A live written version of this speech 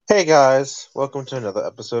Hey guys, welcome to another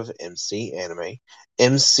episode of MC Anime.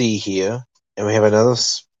 MC here, and we have another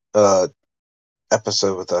uh,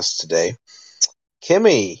 episode with us today.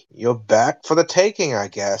 Chemi, you're back for the taking, I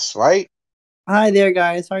guess, right? Hi there,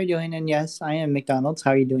 guys. How are you doing? And yes, I am McDonald's.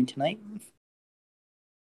 How are you doing tonight?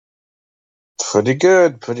 Pretty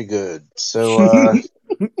good, pretty good. So,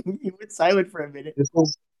 You went silent for a minute. this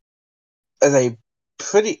is a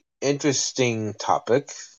pretty interesting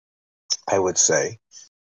topic, I would say.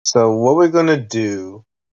 So, what we're gonna do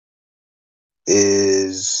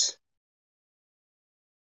is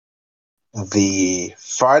the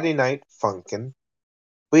Friday Night Funkin'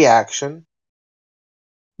 reaction.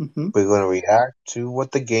 Mm-hmm. We're going to react to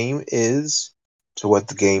what the game is, to what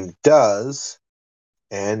the game does,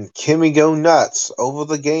 and Kimmy go nuts over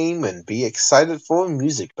the game and be excited for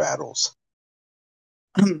music battles.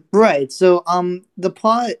 Right. So, the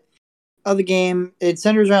plot of the game it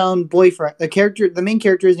centers around boyfriend. The main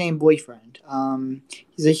character is named Boyfriend.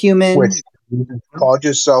 He's a Which human. you just called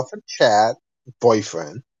yourself a chat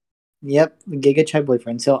boyfriend. Yep, Giga Chad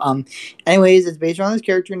Boyfriend. So, anyways, it's based on this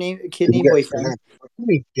character named a kid named Giga, Boyfriend.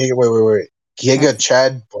 wait. Giga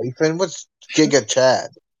Chad boyfriend? What's Giga Chad?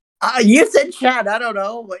 You said Chad. I don't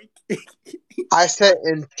know. I said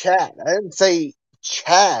in chat. I didn't say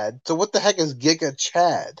Chad. So what the heck is Giga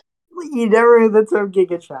Chad? You never heard the term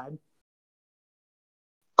Giga Chad.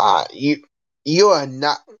 You are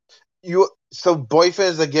not you. So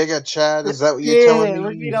boyfriend is a Giga Chad? Is that what you're telling Yeah, me?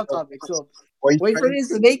 let's get off topic. So, Boyfriend Boyfriend? is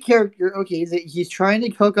the main character. Okay, he's trying to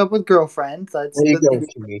hook up with girlfriend. That's There you go,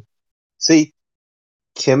 Kimmy. See,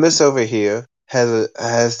 Kimmis over here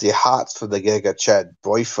has the hots for the Giga Chad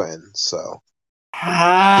boyfriend. So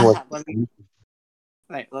what? let me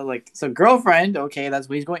so girlfriend. Okay, that's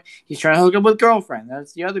what he's going. He's trying to hook up with girlfriend.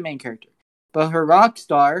 That's the other main character. But her rock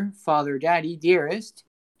star father, daddy, dearest,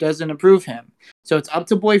 doesn't approve him. So it's up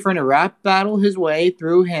to boyfriend to rap battle his way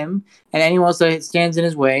through him and anyone else that stands in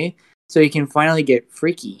his way, so he can finally get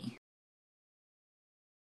freaky.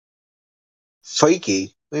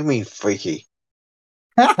 Freaky? What do you mean freaky?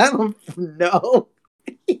 I don't know.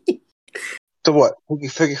 So what?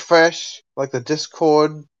 Freaky fresh? Like the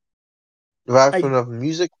Discord I rapping of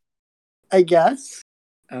music? I guess.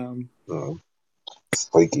 Um. No.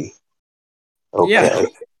 Freaky. Yeah.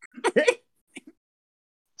 Okay.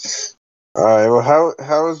 Alright, well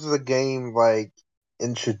how is the game like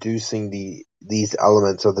introducing these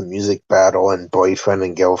elements of the music battle and boyfriend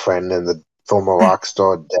and girlfriend and the former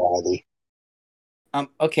Rockstar Daddy?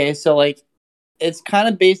 Okay. So like, it's kind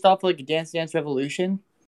of based off like Dance Dance Revolution.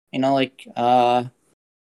 You know, like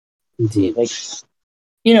Mhm. like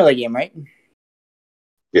you know that game, right?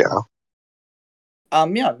 Yeah.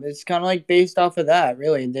 Yeah, it's kind of like based off of that,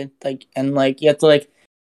 really. And like you have to like,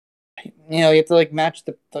 you have to like match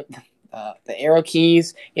the arrow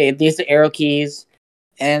keys. Yeah, these are arrow keys,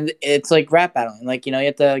 and it's like rap battling. Like you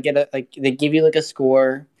have to get they give you like a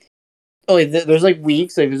score. Oh, there's like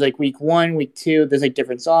weeks. Like there's like week 1, week 2. There's like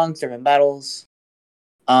different songs, different battles.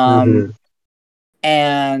 Um, Mm-hmm.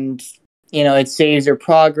 and it saves your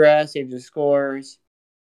progress, saves your scores.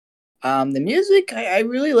 The music, I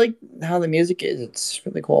really like how the music is. It's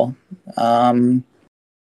really cool.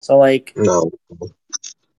 So like, No.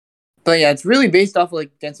 but yeah, it's really based off of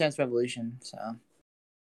like Dance Dance Revolution. So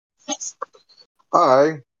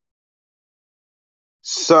Alright.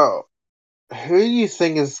 So, who do you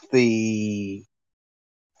think is the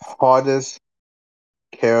hardest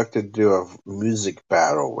character to do a music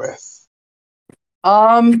battle with?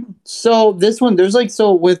 so this one, there's like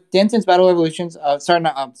so with Dance Dance Battle Evolutions. Friday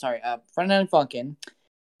Night Funkin'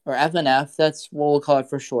 or FNF. That's what we'll call it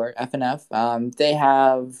for short. FNF. They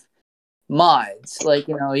have mods like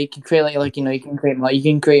you can create you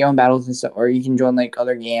can create your own battles and stuff, or you can join like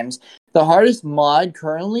other games. The hardest mod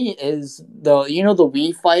currently is the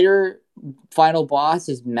Wii Fighter final boss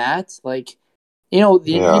is Matt. Like you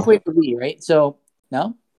Yeah. played the Wii, right? So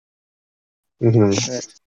no. Mm-hmm.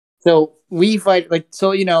 Right. So Wii Fight like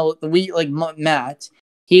so the Wii like Matt.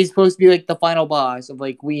 He's supposed to be like the final boss of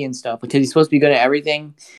like Wii and stuff because he's supposed to be good at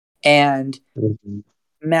everything, and Mm-hmm.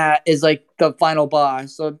 Matt is like the final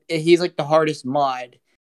boss. So he's like the hardest mod.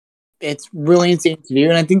 It's really insane to do,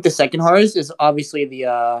 and I think the second hardest is obviously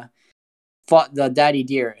the Daddy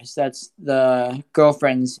Dearest. That's the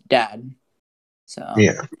girlfriend's dad. So,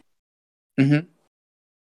 Yeah. hmm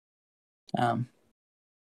um,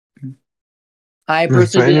 I And for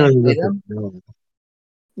personally anyone didn't who play doesn't them know,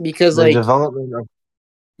 because, the like, development of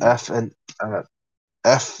F and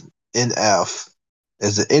F in F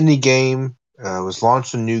is an indie game. Was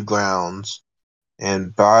launched on Newgrounds,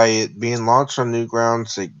 and by it being launched on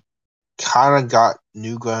Newgrounds, it kind of got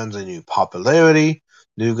Newgrounds a new popularity.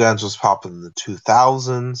 New Guns was popular in the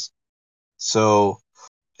 2000s, so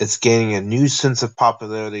it's gaining a new sense of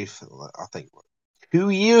popularity. For, I think 2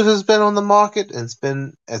 years has been on the market, and it's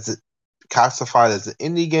been as it classified as an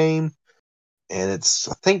indie game, and it's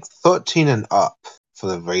I think 13 and up for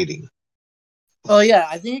the rating. Oh yeah,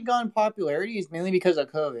 I think it got in popularity is mainly because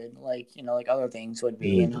of COVID, like like other things would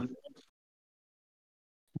be.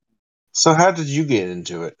 So how did you get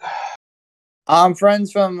into it? I'm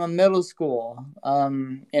friends from middle school.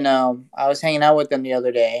 I was hanging out with them the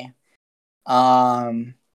other day.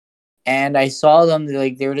 And I saw them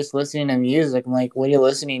like they were just listening to music. I'm like, "What are you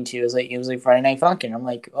listening to?" It was like Friday Night Funkin'. I'm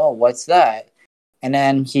like, "Oh, what's that?" And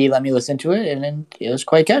then he let me listen to it, and then it was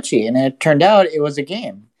quite catchy. And it turned out it was a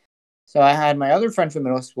game. So I had my other friend from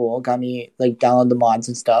middle school got me like download the mods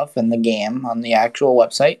and stuff and the game on the actual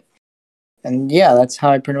website. And yeah, that's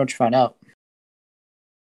how I pretty much found out.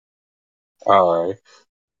 All right.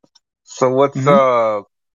 So what's Mm-hmm.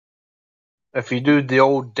 if you do the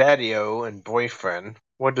old daddy-o and boyfriend,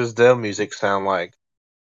 what does their music sound like?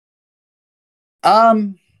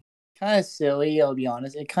 Um, Kind of silly. I'll be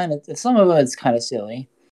honest. It kind of some of it's kind of silly,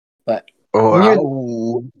 but Oh, near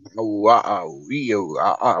the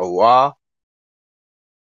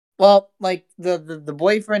well, like the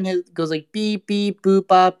boyfriend goes like beep beep boop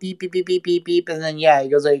bop beep beep beep beep beep beep, and then yeah, he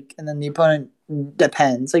goes like, and then the opponent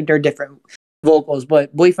depends. Like they're different vocals,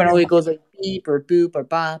 but boyfriend always goes like beep or boop or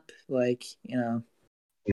bop, like.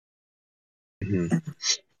 Mhm.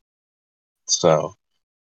 So,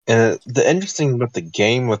 and the interesting about the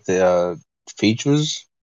game with the features,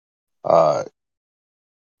 uh,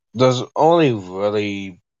 there's only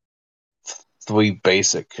really three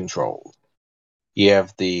basic controls. You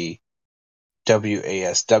have the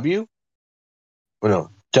WASW, well,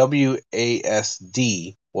 no,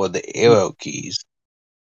 WASD, or the arrow keys.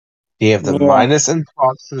 You have the Yeah. minus and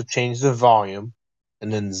plus to change the volume,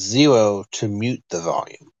 and then 0 to mute the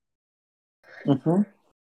volume. Mm-hmm.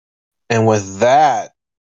 And with that,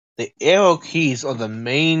 the arrow keys are the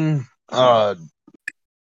main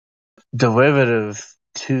derivative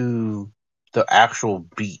to the actual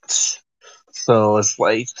beats. So it's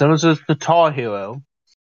like similar to Guitar Hero,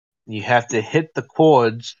 you have to hit the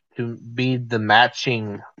chords to be the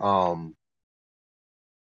matching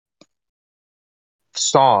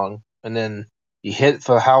song, and then you hit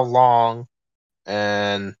for how long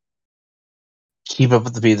and keep up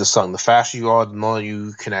with the beat of the song. The faster you are, the more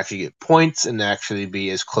you can actually get points and actually be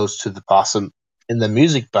as close to the possum in the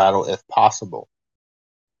music battle if possible.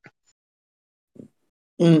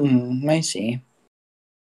 I see.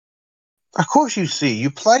 Of course, you see,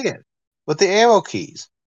 you play it with the arrow keys.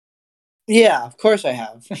 Yeah, of course I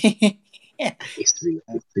have. Yeah. I see,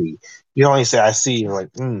 I see. You only say I see. You're like,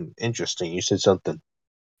 interesting. You said something.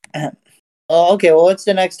 Oh, okay. Well, what's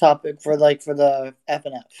the next topic for the F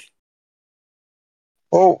and F?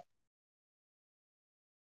 Oh,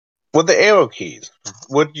 with the arrow keys,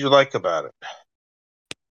 what did you like about it?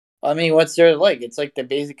 I mean, what's there like? It's like the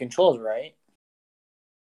basic controls, right?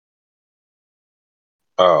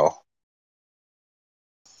 Oh,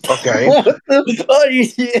 okay. Oh,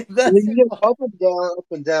 that's You go up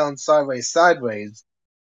and down, sideways, sideways.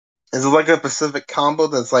 Is it like a specific combo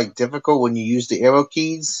that's like difficult when you use the arrow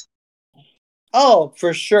keys? oh,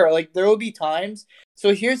 for sure. Like there will be times.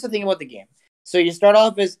 So here's the thing about the game. So you start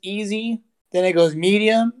off as easy, then it goes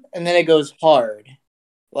medium, and then it goes hard.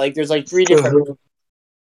 Like there's like three different. Mhm.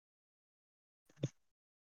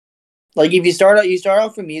 Like if you start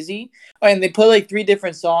off from easy, oh, and they put like three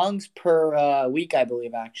different songs per week, I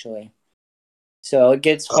believe, actually. So it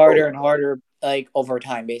gets Oh, harder and harder, like over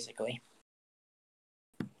time, basically.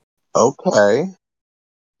 okay.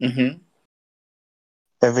 Mm-hmm.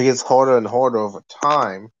 If it gets harder and harder over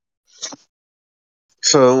time,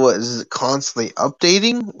 so what is it constantly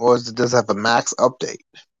updating, or does it have a max update?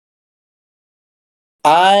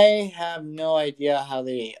 I have no idea how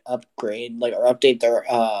they upgrade, like or update their.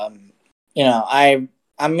 I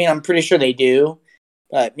mean, I'm pretty sure they do,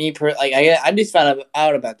 but I just found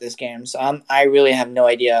out about this game, so I really have no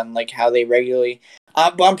idea on like how they regularly.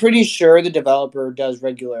 But I'm pretty sure the developer does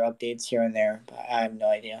regular updates here and there, but I have no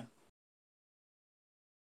idea.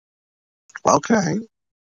 Okay.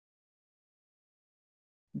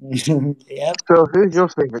 Yep. So who's your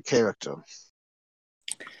favorite character?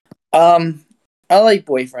 Um, I like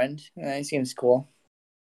Boyfriend. He seems cool.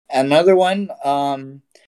 Another one. I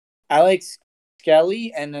like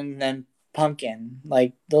Skelly and then Pumpkin.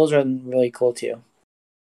 Like those are really cool too.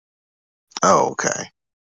 Oh, okay.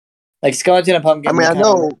 Like Skeleton and I Pumpkin, mean, they kind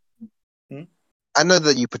of work. Hmm? I know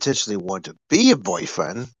that you potentially want to be a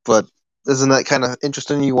boyfriend, but isn't that kind of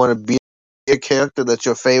interesting? You want to be a character that's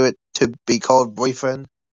your favorite to be called boyfriend?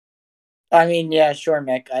 I mean, yeah, sure,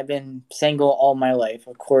 Mick. I've been single all my life.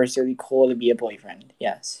 Of course, it'd be cool to be a boyfriend.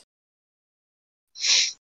 Yes.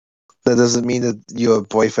 That doesn't mean that you're a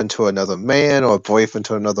boyfriend to another man or a boyfriend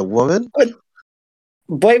to another woman. But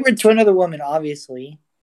boyfriend to another woman, obviously.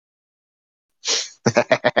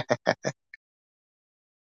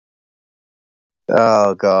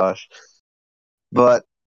 Oh gosh. But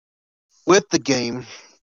with the game,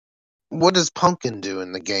 what does Pumpkin do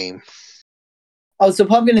in the game? Oh, so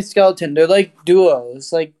Pumpkin and Skeleton, they're like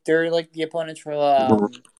duos. Like they're like the opponents for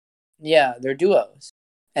yeah, they're duos.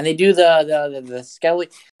 And they do the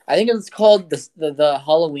skeleton. I think it's called the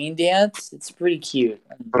Halloween dance. It's pretty cute.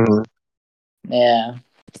 Mhm. Yeah.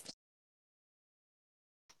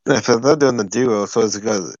 If they're doing the duo, so is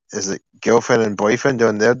it girlfriend and boyfriend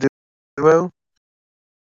doing their duo?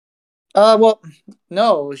 Well,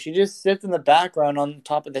 no, she just sits in the background on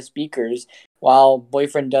top of the speakers while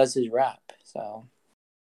boyfriend does his rap. So.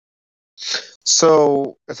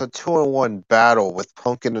 So it's a 2-on-1 battle with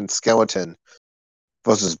Pumpkin and Skeleton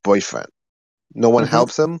versus boyfriend. No one Mhm.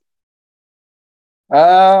 helps him?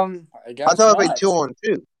 I I guess thought it'd be not.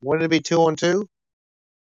 2-on-2. Wouldn't it be 2-on-2?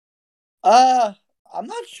 Uh, I'm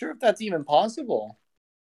not sure if that's even possible.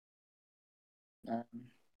 Um,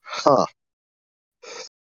 Huh.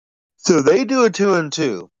 So they do a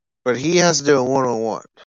 2-on-2, but he has to do a 1-on-1.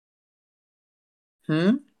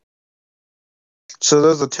 hmm. So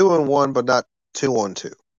there's a 2-on-1, but not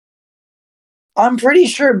 2-on-2. I'm pretty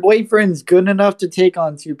sure boyfriend's good enough to take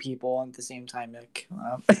on two people at the same time, Nick.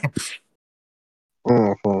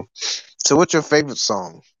 Hmm. So what's your favorite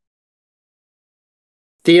song?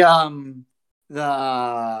 The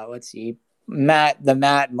the let's see, Matt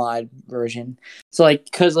mod version. So like,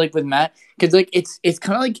 cause like with Matt, cause like it's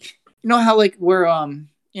kind of like, you know how like where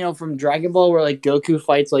from Dragon Ball where like Goku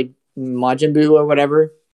fights like Majin Buu or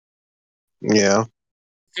whatever. Yeah.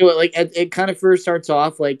 So like it kind of first starts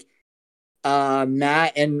off like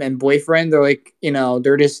Matt and boyfriend, they're like,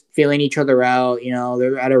 they're just feeling each other out,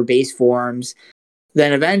 they're at our base forms.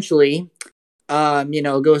 Then eventually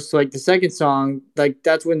goes to like the second song, like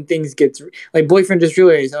that's when things gets like boyfriend just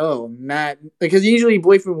realized, oh, Matt, because usually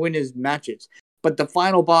boyfriend win his matches, but the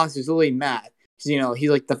final boss is literally Matt, because he's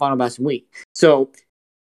like the final boss in week. So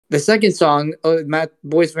the second song, Matt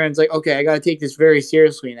boyfriend's like, okay, I gotta take this very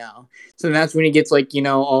seriously now. So that's when he gets like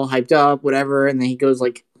all hyped up, whatever, and then he goes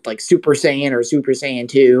like Super Saiyan or Super Saiyan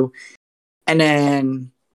 2, and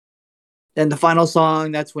then the final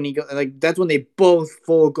song, that's when he go like that's when they both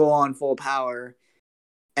go on full power,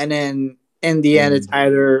 and then in the end, it's Mm.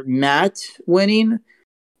 either Matt winning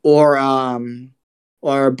or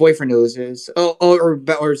boyfriend loses.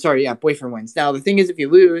 Or sorry, yeah, boyfriend wins. Now the thing is, if you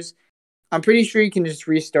lose, I'm pretty sure you can just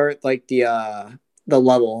restart like the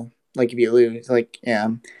level. Like if you lose, like yeah,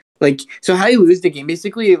 like so how you lose the game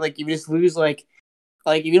basically, like you just lose like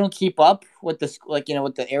if you don't keep up with the like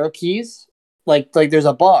with the arrow keys, like there's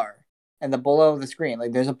a bar and the below the screen,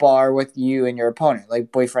 like there's a bar with you and your opponent,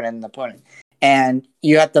 like boyfriend and the opponent, and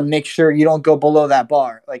you have to make sure you don't go below that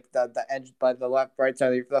bar, like the edge by the left right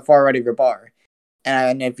side of the far right of your bar,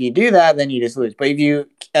 and if you do that, then you just lose. But if you,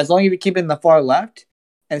 as long as you keep it in the far left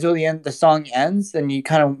until the song ends, then you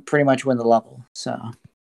kind of pretty much win the level. So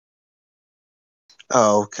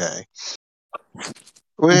Oh, okay.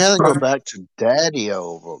 We had to go back to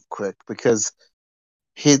Daddy-O real quick because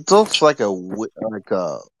he looks like a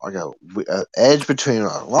edge between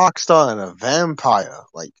a rock star and a vampire.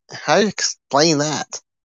 Like, how do you explain that?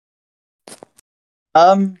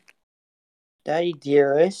 um Daddy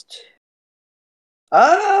Dearest.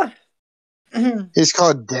 Ah. He's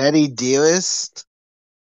called Daddy Dearest.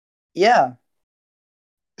 Yeah.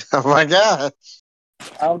 Oh my god.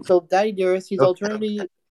 So Daddy Dearest, he's alternately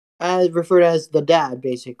as referred as the dad,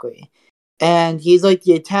 basically, and he's like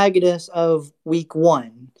the antagonist of week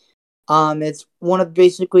one. It's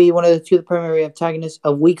basically one of the two primary antagonists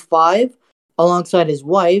of week five, alongside his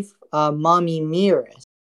wife, Mommy Miras.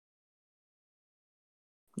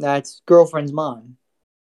 That's girlfriend's mom.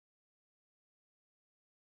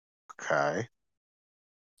 Okay.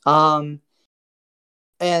 Um,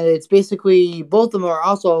 and it's basically both of them are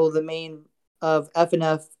also the main of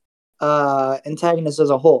FNF antagonists as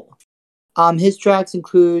a whole. His tracks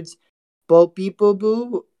includes Bo Beep Boo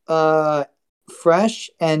Boo, Fresh,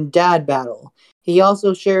 and Dad Battle. He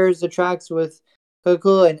also shares the tracks with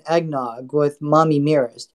Coco and Eggnog with Mommy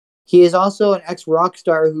Miras. He is also an ex rock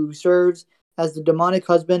star who serves as the demonic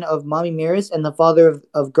husband of Mommy Miras and the father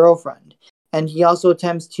of Girlfriend. And he also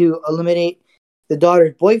attempts to eliminate the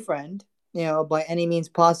daughter's boyfriend, by any means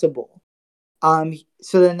possible.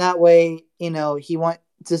 So then that way, he want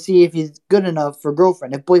to see if he's good enough for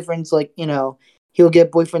girlfriend. If boyfriend's like, he'll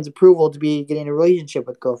get boyfriend's approval to be getting a relationship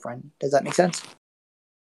with girlfriend. Does that make sense?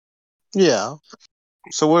 Yeah.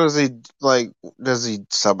 So what does he like? Does he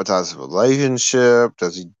sabotage the relationship?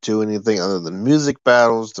 Does he do anything other than music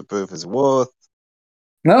battles to prove his worth?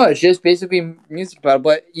 No, it's just basically music battle.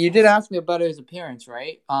 But you did ask me about his appearance,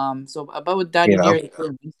 right? So about with Daddy Yeah. Dearest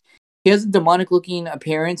appearance, he has a demonic looking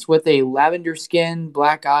appearance with a lavender skin,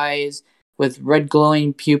 black eyes, with red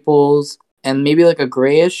glowing pupils, and maybe like a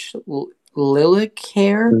grayish lilac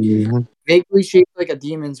hair, Mhm. vaguely shaped like a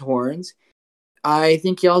demon's horns. I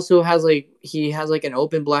think he has like an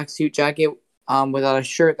open black suit jacket without a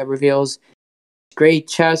shirt that reveals gray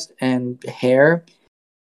chest and hair.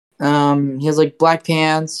 He has like black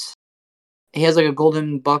pants. He has like a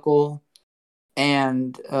golden buckle,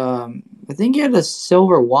 and I think he had a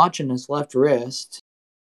silver watch in his left wrist.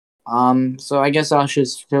 So I guess that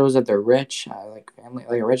just shows that they're rich, like family,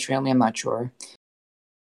 like a rich family. I'm not sure.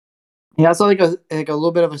 He also like a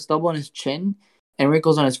little bit of a stubble on his chin and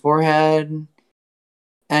wrinkles on his forehead,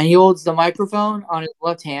 and he holds the microphone on his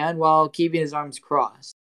left hand while keeping his arms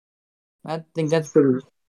crossed. I think that's pretty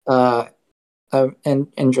uh,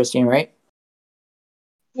 interesting, right?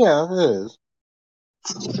 Yeah, it is.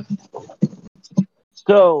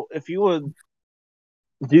 So, if you would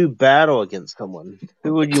do battle against someone,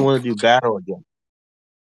 who would you want to do battle against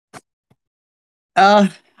Uh,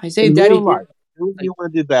 I say in Daddy real Dearest, life? Who would like you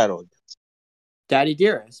want to do battle against? Daddy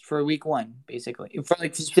Dearest for week one, basically. For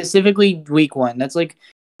like specifically week one. That's like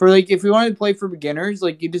for like if you wanted to play for beginners,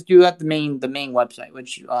 like you just do that the main website,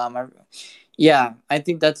 which yeah, I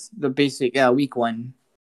think that's the basic week one.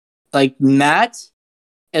 Like Matt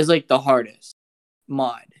is like the hardest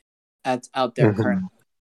mod that's out there currently.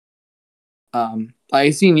 Mhm.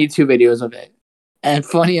 I've seen YouTube videos of it. And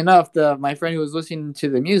funny enough, the my friend who was listening to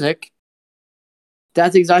the music,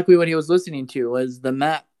 that's exactly what he was listening to was the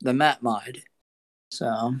Matt mod.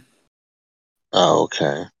 So, Oh,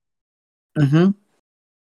 okay. mm-hmm.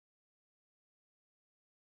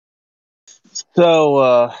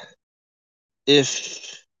 So,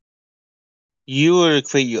 if you were to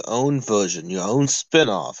create your own version, your own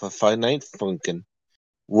spin-off of Friday Night Funkin',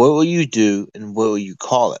 what will you do and what will you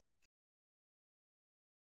call it?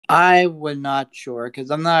 I would not sure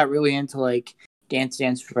because I'm not really into like Dance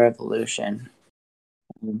Dance Revolution.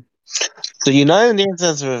 So you're not in Dance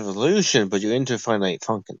Dance Revolution, but you're into Friday Night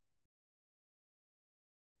Funkin'.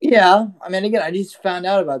 Yeah, I mean, again, I just found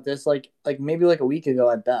out about this like maybe like a week ago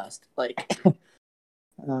at best. Like, um,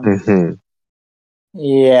 Mm-hmm.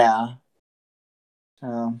 yeah.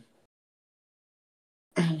 So,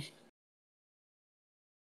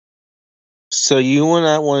 So you will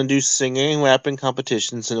not want to do singing and rapping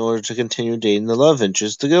competitions in order to continue dating the love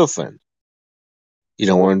interest, the girlfriend. You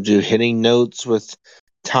don't want to do hitting notes with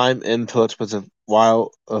time inputs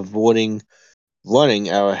while avoiding running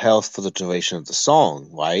out of health for the duration of the song,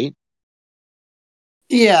 right?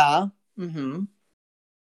 yeah. Mm-hmm.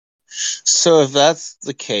 So if that's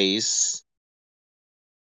the case,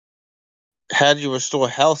 how do you restore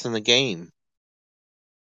health in the game?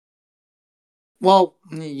 Well,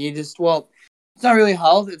 it's not really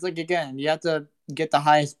health. It's like again, you have to get the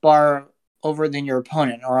highest bar over than your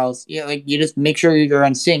opponent, or else like you just make sure you're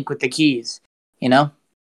in sync with the keys. You know?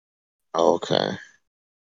 Okay.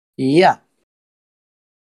 Yeah.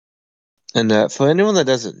 And for anyone that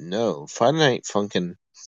doesn't know, Friday Night Funkin'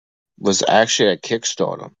 was actually a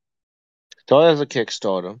Kickstarter. Started as a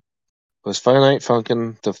Kickstarter. Was Friday Night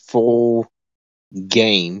Funkin' the full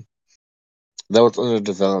game that was under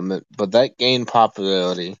development, but that gained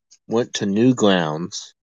popularity, went to new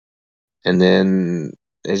grounds, and then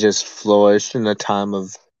it just flourished in a time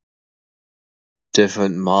of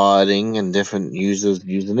different modding and different users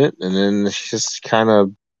using it, and then it just kind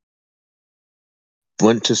of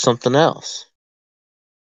went to something else.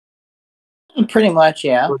 Pretty much,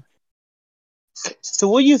 yeah. So,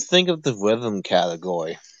 what do you think of the rhythm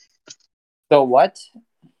category? So what?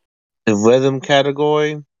 The rhythm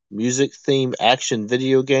category, music theme, action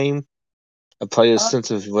video game, a player's Uh,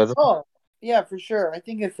 sense of rhythm. oh, yeah, for sure. I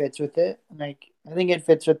think it fits with it. Like, I think it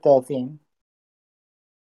fits with the theme.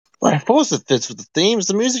 Well, of course, it fits with the themes,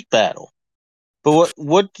 the music battle. But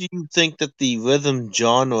what do you think that the rhythm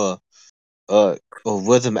genre uh, or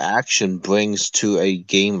rhythm action brings to a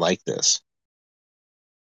game like this?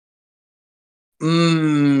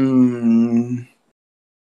 Mmm.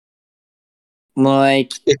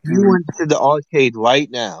 Like, If you went to the arcade right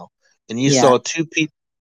now and you yeah. saw two people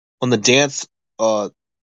on the dance uh,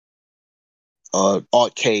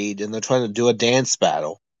 arcade and they're trying to do a dance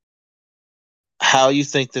battle, how you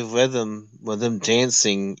think the rhythm with them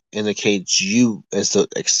dancing indicates you as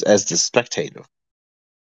the spectator.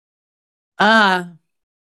 Ah,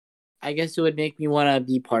 I guess it would make me want to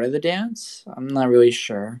be part of the dance. I'm not really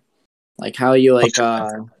sure. Like how you like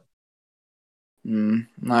Okay. I'm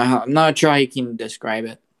not sure how you can describe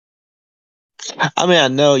it. I mean, I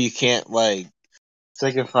know you can't like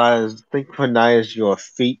synchronize your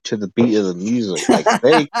feet to the beat of the music like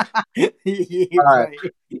they. But Right.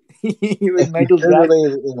 if Like you Michael Jackson.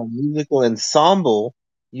 simulate it in a musical ensemble,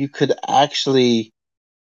 you could actually,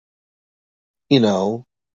 you know,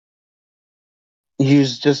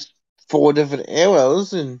 use just four different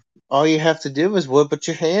arrows, and all you have to do is worry about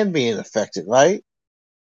your hand being affected, right?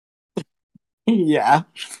 Yeah.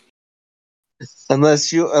 Unless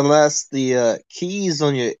the keys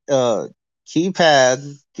on your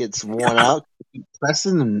keypad gets worn out, keep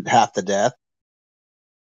pressing them half to death.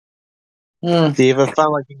 Mm. Do you ever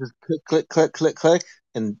find like you just click, click, click, click, click,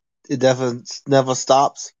 and it never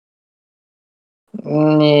stops?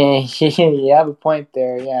 You have a point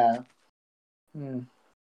there. Yeah. Mm.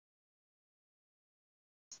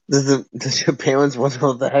 Does your parents wonder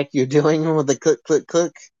what the heck you're doing with the click, click,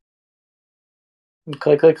 click?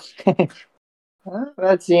 Click, click.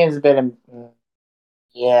 That seems a bit.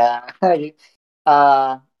 Yeah.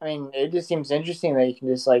 I mean, it just seems interesting that you can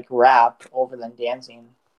just like rap over them dancing.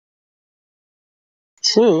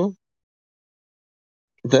 True.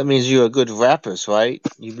 That means you're a good rappers, right?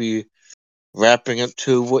 You be rapping up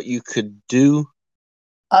to what you could do.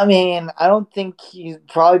 I mean, I don't think he's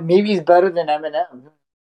probably maybe he's better than Eminem,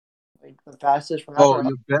 like the fastest Oh, rapper.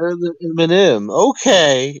 you're better than Eminem.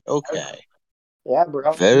 Okay, okay. Yeah,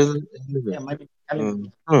 bro. Better than Yeah, Eminem. might be. I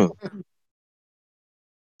mean, Hmm.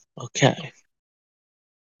 Okay.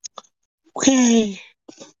 Okay.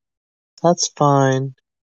 That's fine.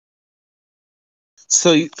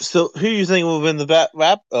 So who you think will win the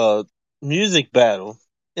rap music battle?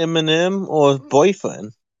 Eminem or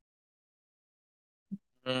Boyfriend?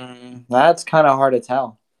 that's kind of hard to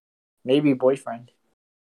tell. Maybe boyfriend.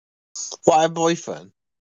 Why Boyfriend?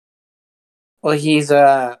 Well, he's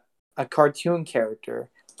a cartoon character.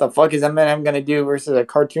 The fuck is Eminem gonna do versus a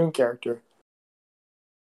cartoon character?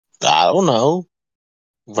 I don't know.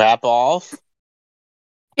 Rap off?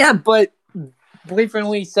 Yeah, but boyfriend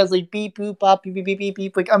when he says like beep boop bop beep beep beep beep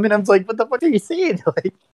beep, like Eminem's like, what the fuck are you saying?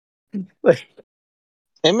 Like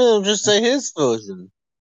Eminem just say his version.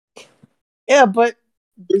 yeah, but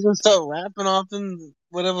He's gonna start rapping off in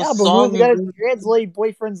whatever yeah, but who's song he's gonna in. translate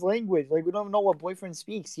boyfriend's language? Like we don't know what boyfriend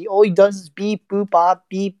speaks. He all he does is beep boop bop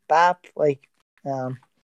beep bop. Um,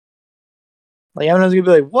 like Eminem's gonna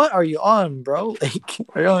be like, what are you on, bro? Like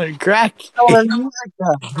are you on crack? Oh, a music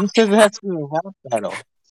battle. Who said it has to be a rap battle?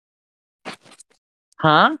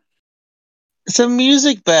 Huh? It's a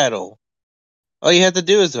music battle. All you have to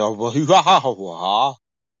do is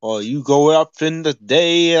or you go up in the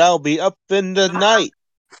day and I'll be up in the night.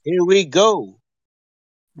 Here we go.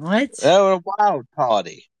 What? Have a wild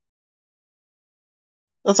party.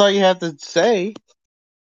 That's all you have to say.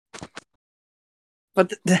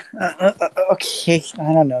 But okay,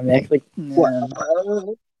 I don't know, Nick. Like,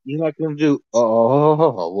 What? You're not gonna do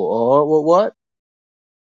what?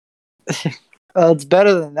 well, it's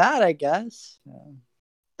better than that, I guess.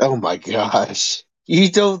 Oh my gosh. You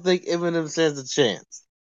don't think Eminem stands a chance?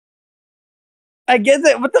 I guess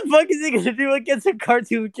it. What the fuck is he gonna do against a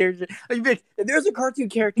cartoon character? Like, if there's a cartoon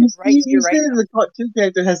character right You here, right said now, the cartoon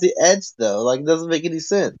character has the edge though. Like it doesn't make any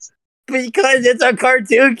sense. because it's a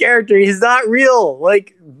cartoon character. He's not real.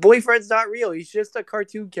 Like, boyfriend's not real. He's just a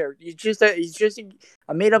cartoon character. He's just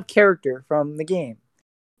a made up character from the game.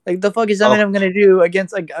 Like, the fuck is Oh, Eminem gonna do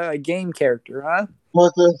against a game character, huh?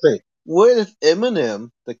 what's the thing? What if Eminem,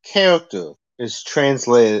 the character, is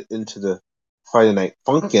translated into the Friday Night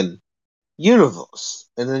Funkin' universe,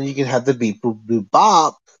 and then you can have the beep boop boop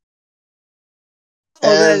bop Oh,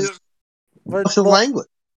 then, as but Russian well, language.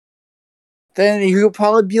 then he'll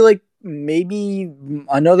probably be like maybe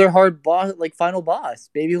another hard boss, like final boss.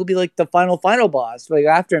 Maybe he'll be like the final boss. Like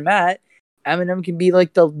after Matt, Eminem can be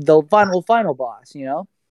like the final boss.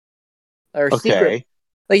 Or secret. Okay.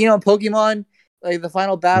 Like Pokemon. Like the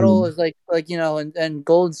final battle Mhm. is like and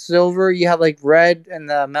Gold and Silver. You have like Red and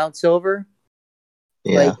the Mount Silver.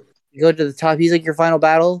 Yeah. Like you go to the top. He's like your final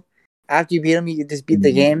battle. After you beat him, you just beat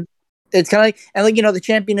the Mhm. game. It's kind of like and like the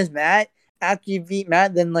champion is Matt. After you beat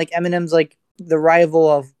Matt, then like Eminem's like the rival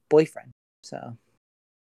of boyfriend. So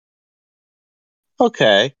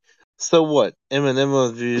Okay. So what? Eminem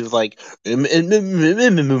will be like. what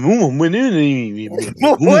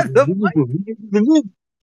the fuck?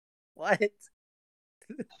 What?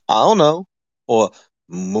 I don't know. Or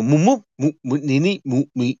What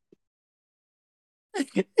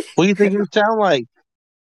do you think it sound like?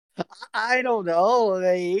 I don't know.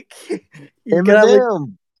 Like you could have like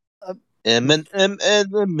Eminem. a,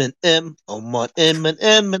 Eminem. Oh my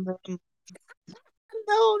Eminem.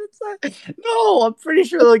 no, it's not. No, I'm pretty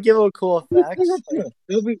sure they'll give him cool effects. Like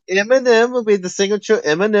It'll be Eminem will be the signature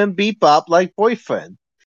Eminem bebop like boyfriend.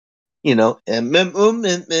 You know, M. it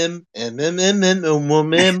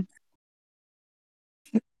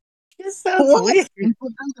sounds What? weird. You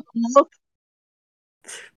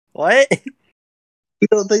What?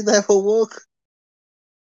 don't think that will work?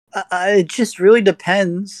 It just really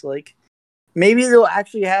depends. Like maybe they'll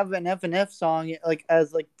actually have an FNF song like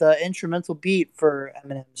as like the instrumental beat for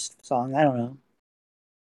Eminem's song. I don't know.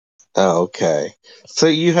 Oh, okay. So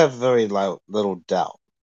you have very little doubt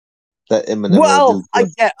that Eminem will Well, do I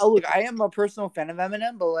good. get. Oh, look, I am a personal fan of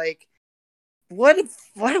Eminem, but like, what?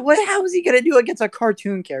 What? How is he gonna do against a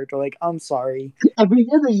cartoon character? Like, I'm sorry. I mean,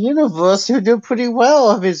 in the universe, he'll do pretty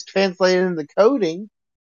well if it's translated into coding.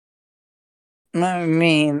 I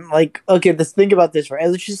mean, like, okay, let's think about this, right?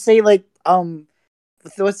 Let's just say, like,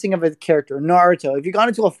 let's think of a character, Naruto. If you got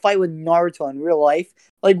into a fight with Naruto in real life,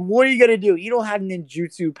 like, what are you gonna do? You don't have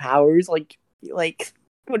ninjutsu powers, like,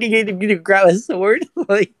 what are you gonna do? To grab a sword?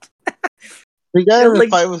 Like, We got it's in a like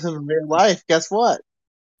fight with him in real life. Guess what?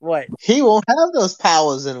 what? He won't have those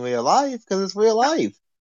powers in real life because it's real life.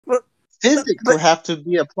 But, Physics but will have to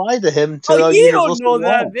be applied to him oh, to a you don't universal know law.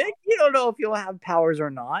 that, Vic. You don't know if you'll have powers or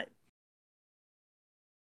not.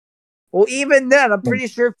 Well, even then, I'm pretty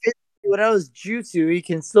sure without his jutsu, he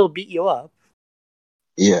can still beat you up.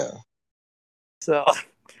 Yeah. So,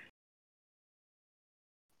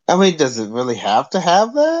 I mean, does it really have to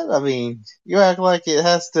have that? I mean, you act like it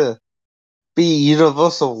has to be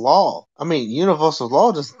universal law. I mean, universal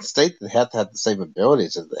law doesn't state that they have to have the same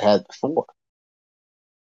abilities as they had before.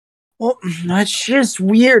 well, that's just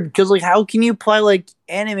weird because, like, how can you apply like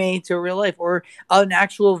anime to real life or an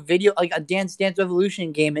actual video, like a Dance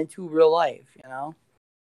Revolution game, into real life? You know?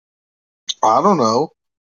 I don't know.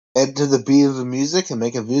 Add to the beat of the music and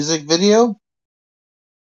make a music video?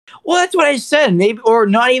 Well, that's what I said. Maybe, or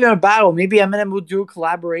not even a battle. Maybe Eminem will do a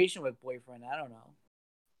collaboration with Boyfriend. I don't know.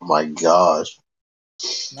 Oh my gosh.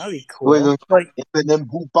 That'd be We're cool. going But Eminem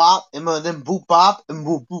boop bop, Eminem boop bop, and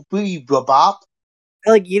boop boop boop boop bop,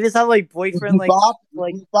 like, you just have like Boyfriend, boop bop,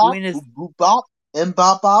 like boop bop, doing his boop boop bop, and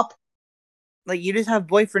bop bop. like you just have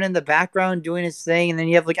Boyfriend in the background doing his thing, and then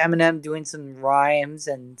you have like Eminem doing some rhymes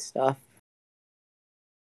and stuff.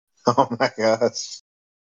 Oh my gosh.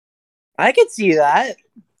 I could see that,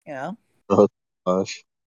 you know. Oh gosh.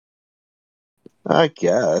 I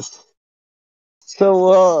guess.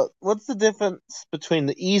 So, what's the difference between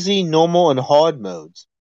the easy, normal, and hard modes?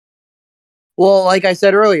 Well, like I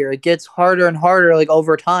said earlier, it gets harder and harder, like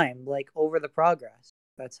over time, like over the progress.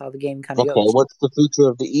 That's how the game kind of Okay, goes. what's the feature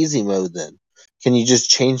of the easy mode then? Can you just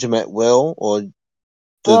change them at will, or do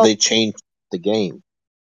Well, they change the game?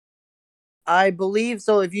 I believe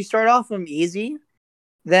so. If you start off from easy,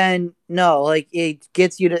 then no, like it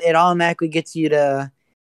automatically gets you to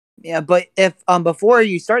yeah. But if before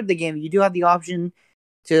you start the game, you do have the option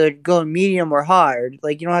to go medium or hard.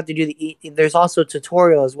 Like you don't have to do there's also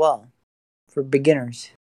tutorial as well for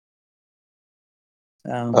beginners.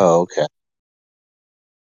 Oh, okay.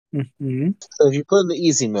 Mhm. So if you put in the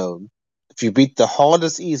easy mode, if you beat the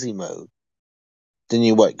hardest easy mode, then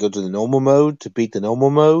you what? Go to the normal mode to beat the normal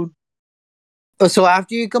mode? So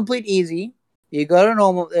after you complete easy, you go to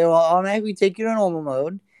normal. It will automatically take you to normal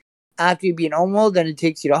mode. After you beat normal, then it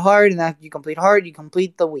takes you to hard, and after you complete hard, you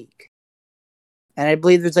complete the week. And I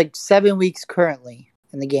believe there's like 7 weeks currently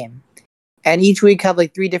in the game, and each week have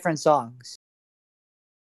like 3 different songs.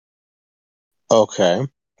 Okay.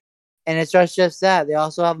 And it's just that they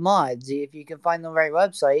also have mods. If you can find the right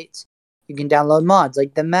websites, you can download mods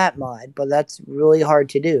like the map mod, but that's really hard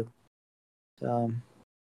to do. So,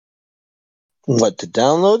 What, to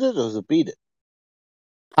download it or to beat it?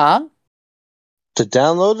 huh? To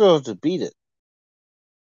download it or to beat it?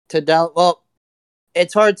 Well,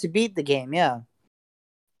 it's hard to beat the game. Yeah, I'm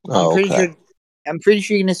Oh, pretty okay. sure. I'm pretty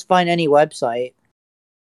sure you can just find any website.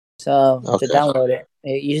 So to Okay. download it,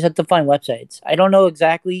 you just have to find websites. I don't know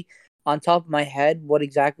exactly on top of my head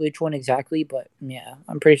which one exactly, but yeah,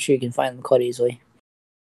 I'm pretty sure you can find them quite easily.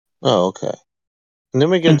 Oh, okay. And then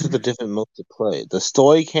we get into Mhm. the different modes to play. The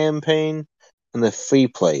story campaign and the free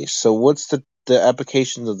play. So what's the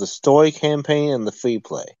applications of the story campaign and the free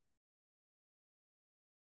play?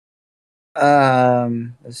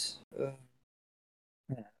 This,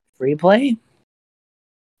 free play.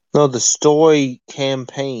 No, the story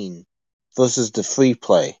campaign versus the free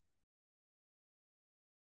play.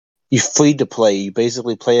 You free to play. You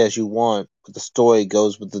basically play as you want, but the story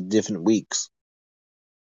goes with the different weeks.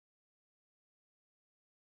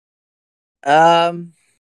 Um,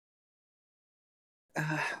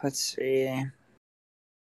 let's see.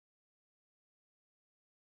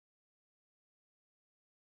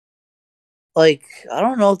 Like, I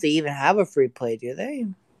don't know if they even have a free play, do they?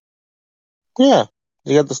 Yeah,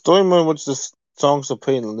 you got the story mode, which the songs are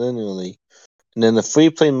played linearly, and then the free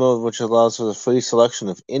play mode, which allows for the free selection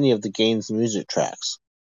of any of the game's music tracks.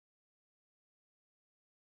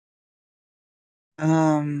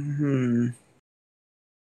 Hmm.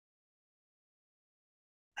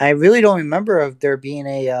 I really don't remember of there being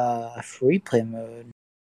a free play mode.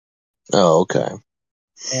 Oh, okay.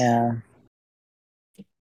 Yeah.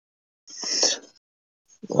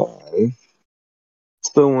 Alright.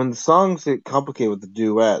 So when the songs get complicated with the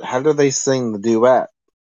duet, how do they sing the duet?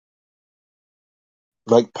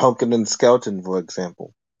 Like Pumpkin and Skeleton, for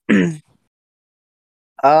example.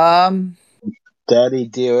 um. Daddy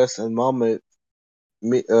Dearest and Mama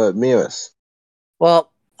Miras.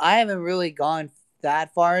 Well, I haven't really gone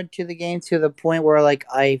that far into the game to the point where like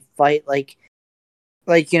I fight like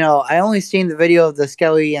I only seen the video of the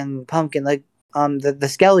Skelly and Pumpkin the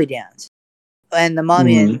Skelly dance and the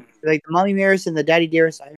mommy Mm-hmm. and like the mommy mirrors and the daddy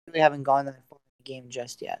dearest. I really haven't gone that far in the game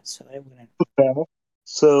just yet, so I wouldn't. Okay.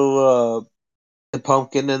 So, the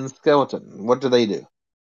Pumpkin and the Skeleton, what do they do?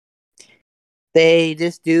 They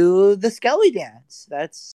just do the Skelly dance.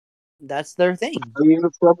 That's their thing. How do you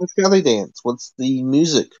describe the Skelly dance? What's the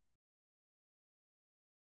music?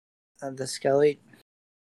 The Skelly,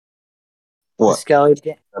 the What? Skelly.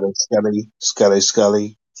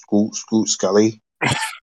 Skelly, scoot, scoot, Skelly.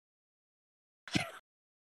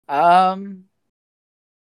 Um,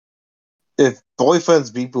 If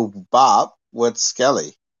boyfriends people bop, what's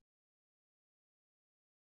Skelly?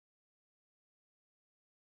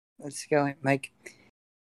 the Skelly. Like,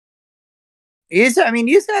 you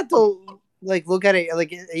just have to like look at it.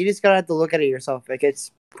 Like, you just gotta have to look at it yourself. Like,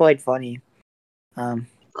 it's quite funny. Um,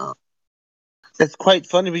 It's quite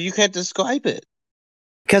funny, but you can't describe it.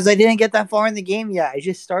 because I didn't get that far in the game yet. I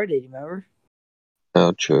just started. Remember?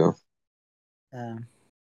 Oh, true. Um,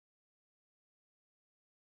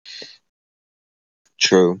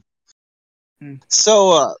 True. hmm.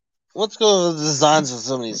 So, let's go over the designs of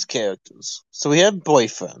some of these characters. So we have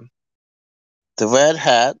Boyfriend, the red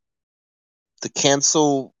hat, the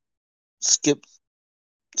cancel skip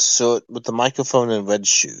shirt with the microphone and red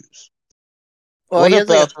shoes. Well, What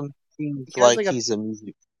about him seems he has like like a he's a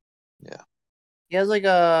music? Yeah. he has like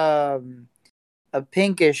a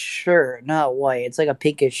pinkish shirt, not white. It's like a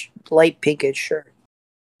pinkish, light pinkish shirt.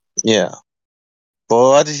 Yeah. But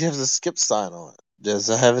why did you have the skip sign on it? Does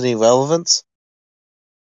it have any relevance?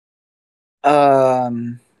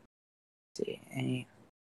 Let's see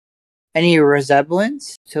any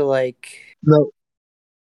resemblance to like No.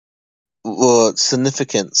 Well,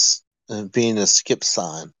 significance in being a skip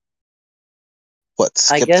sign. What,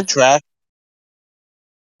 I skip the guess track?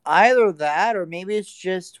 either that or maybe it's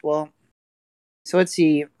just well. So let's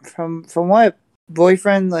see from what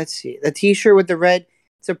boyfriend. Let's see the T-shirt with the red.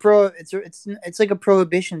 It's like a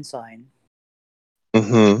prohibition sign.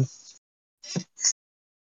 Mm-hmm.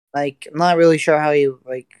 Like I'm not really sure how you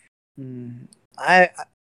like. I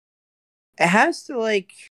it has to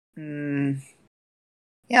like.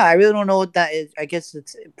 Yeah, I really don't know what that is. I guess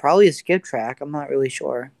it's probably a skip track. I'm not really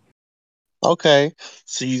sure. Okay.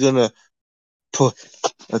 So you're gonna put,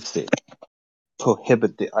 let's see,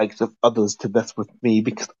 prohibit the likes of others to mess with me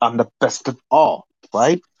because I'm the best of all,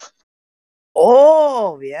 right?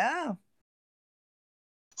 Oh yeah.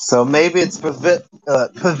 So maybe it's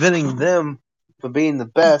preventing them from being the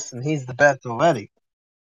best, and he's the best already.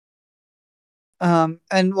 And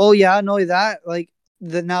well, yeah, not only that, like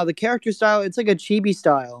the character style, it's like a chibi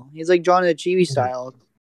style. He's like drawn in a chibi style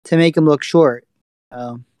to make him look short.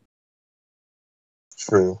 Um,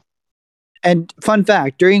 True. and fun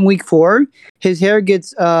fact: during week 4, his hair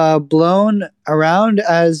gets blown around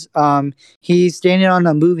as he's standing on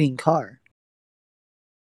a moving car.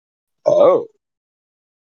 Oh,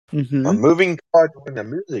 a Mm-hmm. moving car during a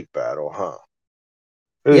music battle, huh?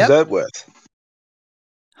 Who's Yep. that with?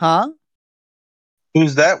 Huh?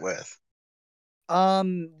 Who's that with?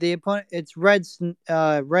 The opponent. It's Red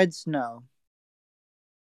Snow.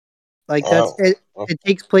 Like that's Oh, it. It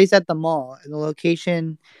takes place at the mall, and the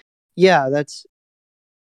location. Yeah,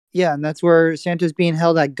 and that's where Santa's being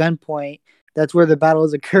held at gunpoint. That's where the battle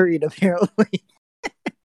is occurring, apparently.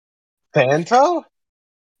 Panto?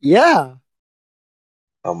 Yeah,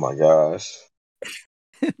 Oh my gosh.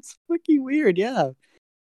 it's fucking weird. Yeah,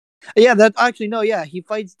 yeah. That actually no. Yeah, he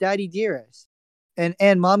fights Daddy Dearest.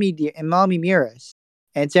 and mommy Dearest,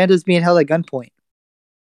 and Santa's being held at gunpoint.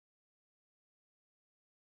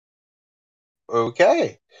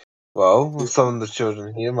 Okay. Well, some of the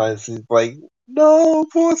children here might see like, no,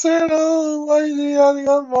 poor Santa, why is he having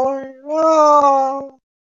a boy? Oh.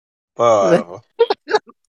 But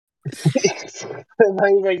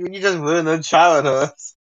like, you just ruined their childhood.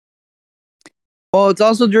 Well, it's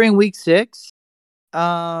also during week 6.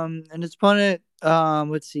 And his opponent,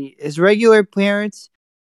 let's see, his regular appearance,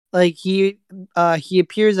 like he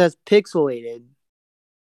appears as pixelated.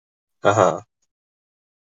 Uh-huh.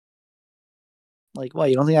 Like, what?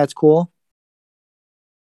 You don't think that's cool?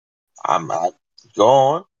 I'm not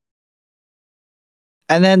gone.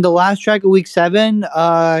 And then the last track of week 7,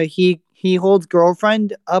 he holds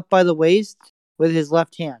girlfriend up by the waist with his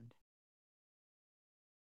left hand.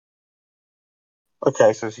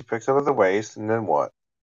 Okay, so she picks up at the waist, and then what?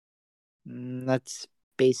 That's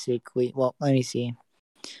basically, well, let me see.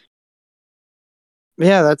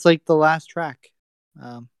 Yeah, that's like the last track.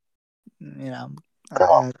 Um, you know,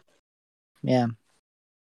 Oh. yeah.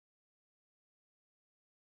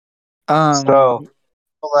 So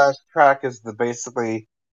the last track is basically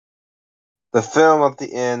the film at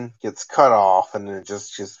the end gets cut off, and then it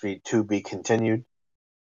just be to be continued.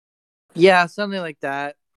 Yeah, something like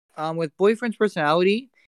that. With boyfriend's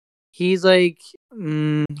personality, he's like,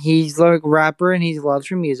 he's like a rapper and he loves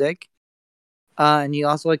her music. And he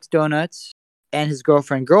also likes donuts. And his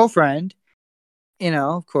girlfriend,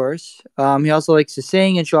 of course. He also likes to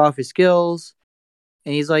sing and show off his skills.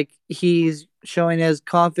 And he's showing his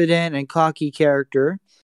confident and cocky character.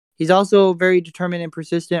 He's also very determined and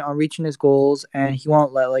persistent on reaching his goals, and he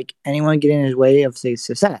won't let like anyone get in his way of his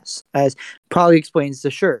success, as probably explains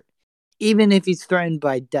the shirt, even if he's threatened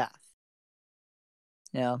by death.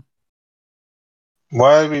 Yeah.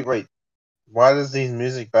 Why do we wait? Why does these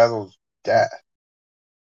music battles death?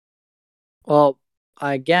 Well,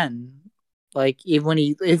 again, like even when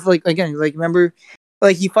if like again, like remember,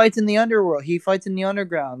 like he fights in the underworld, he fights in the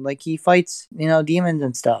underground, like he fights, demons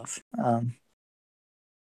and stuff. Um,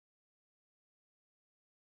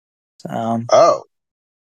 Oh,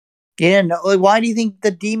 yeah, no, like why do you think the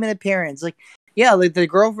demon appearance? Like, yeah, like the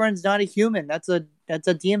girlfriend's not a human. That's a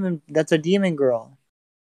demon. That's a demon girl.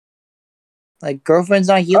 Like girlfriend's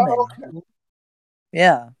not oh, human. okay.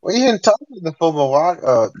 Yeah. Well, you didn't talk about the full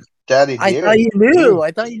Rock, Daddy I thought Dearest. you knew.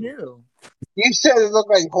 I thought you knew. You said it looked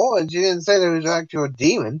like horns. You didn't say there was actually a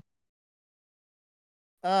demon.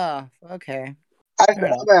 Ah, okay. I Fair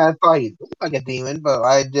enough. mean, I thought he looked like a demon, but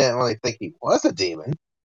I didn't really think he was a demon.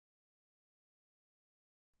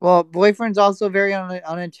 Well, boyfriend's also very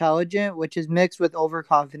unintelligent, which is mixed with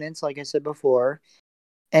overconfidence, like I said before,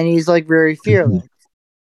 and he's like very fearless.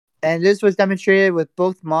 And this was demonstrated with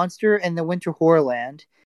both Monster and the Winter Horrorland,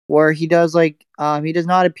 where he does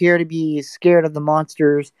not appear to be scared of the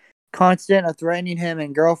monsters constant of threatening him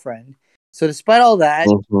and girlfriend. So despite all that,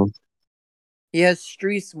 Mm-hmm. he has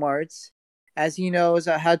street smarts, as he knows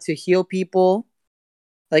how to heal people,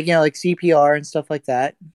 like CPR and stuff like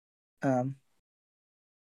that. Um,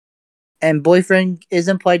 and boyfriend is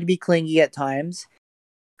implied to be clingy at times.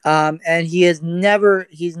 And he's never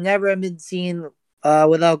been seen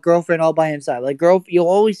without girlfriend all by himself. Like you'll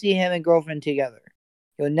always see him and girlfriend together.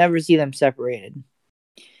 You'll never see them separated.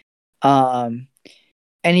 Um,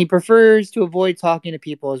 and he prefers to avoid talking to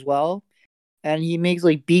people as well. And he makes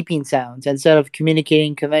like beeping sounds instead of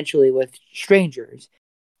communicating conventionally with strangers.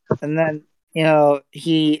 And then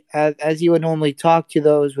he as he would normally talk to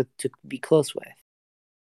those with to be close with.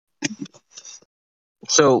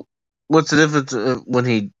 So, what's the difference when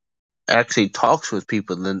he actually talks with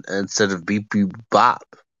people then instead of beep beep bop?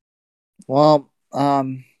 Well,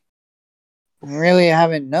 really, I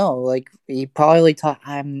haven't know. Like he probably talk.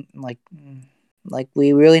 I'm like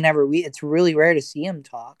we really never. It's really rare to see him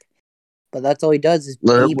talk, but that's all he does is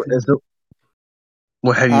Well, beep.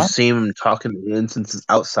 well, have you Huh? seen him talking in instances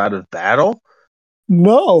outside of battle?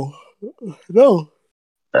 No, no,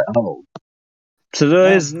 Oh, so there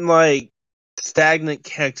no. is like stagnant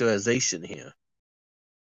characterization here.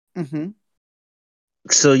 Mm-hmm.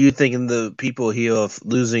 So you thinking the people here are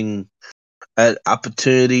losing an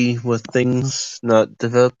opportunity with things not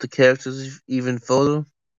develop the characters even further?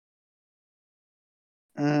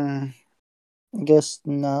 I guess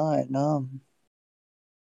not. No.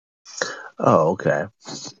 Oh, okay.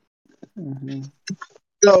 Mm-hmm.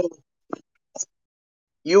 So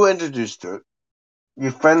you introduced it.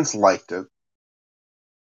 Your friends liked it.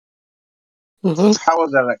 Mm-hmm. How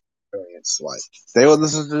was that experience like? They were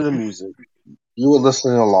listening to the music. You were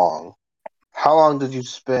listening along. How long did you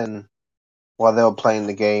spend while they were playing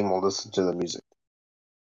the game or listening to the music?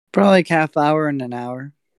 Probably like half hour and an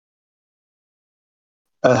hour.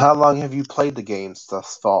 And how long have you played the games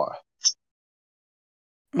thus far?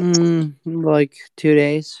 Like 2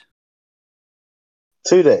 days.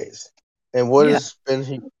 2 days. And what Yeah. has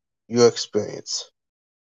been your experience?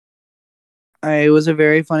 It was a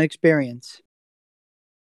very fun experience.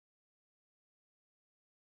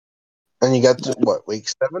 And you got to what, week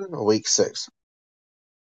 7 or week 6?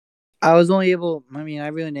 I was only able. I mean, I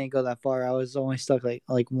really didn't go that far. I was only stuck like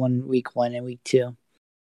week 1 and week 2.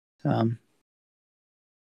 Um.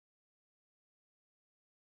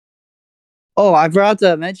 Oh, I forgot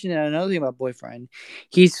to mention another thing about boyfriend.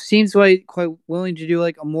 He seems like quite willing to do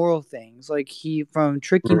like immoral things, like he from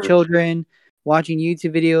tricking Mhm. children, watching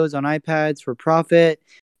YouTube videos on iPads for profit,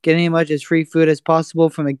 getting as much as free food as possible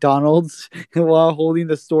from McDonald's while holding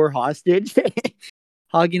the store hostage,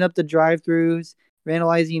 hogging up the drive-throughs,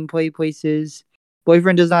 vandalizing places.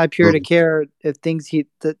 Boyfriend does not appear to Mhm. care if things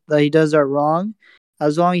that he does are wrong,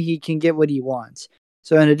 as long as he can get what he wants.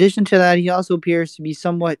 So, in addition to that, he also appears to be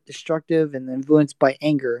somewhat destructive and influenced by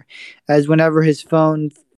anger, as whenever his phone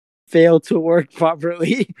failed to work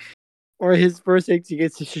properly, or his first instinct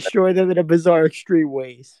gets to destroy them in a bizarre, extreme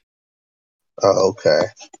ways. Oh, okay.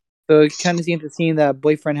 So it kind of seems that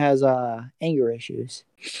boyfriend has anger issues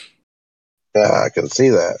Yeah, I can see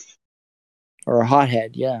that. or a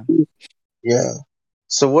hothead. Yeah. Yeah.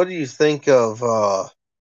 So what do you think of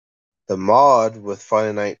the mod with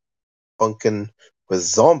Friday Night Funkin' with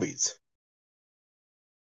zombies?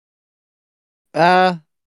 Uh,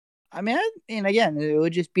 and again, it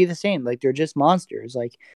would just be the same. Like they're just monsters.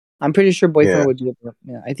 Like I'm pretty sure boyfriend Yeah, would do it.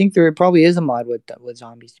 Yeah, I think there probably is a mod with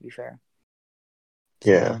zombies. To be fair.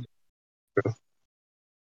 yeah. So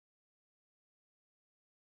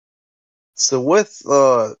So with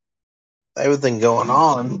everything going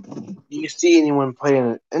on, do you see anyone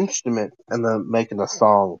playing an instrument and then making a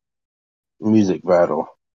song music battle?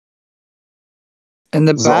 in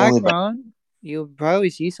the Is it only background, you'll probably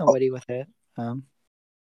see somebody with it. Um,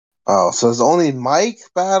 so it's only mic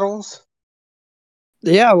battles?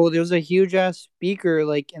 yeah, well, there's a huge ass speaker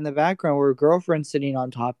like in the background where girlfriend's sitting on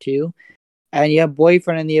top too, and you have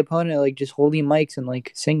boyfriend and the opponent like just holding mics and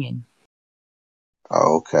like singing.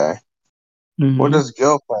 Oh, okay. What Mm-hmm. does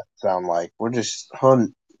girlfriend sound like? What is her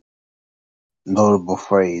notable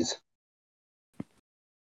phrase?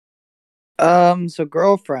 So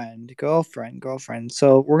girlfriend.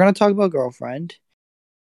 So we're gonna talk about girlfriend.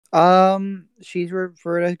 She's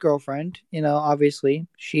referred as girlfriend. You know, obviously,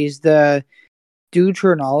 she's the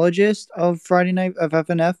deuteranologist of Friday Night of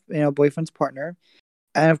FNF. You know, boyfriend's partner,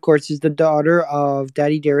 and of course, is the daughter of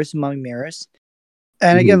Daddy Dearest and Mommy Maris.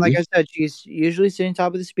 And again, Hmm. like I said, she's usually sitting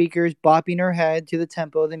top of the speakers, bopping her head to the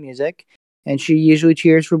tempo of the music, and she usually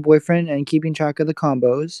cheers for boyfriend and keeping track of the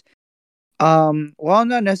combos. While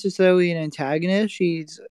not necessarily an antagonist,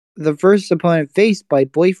 she's the first opponent faced by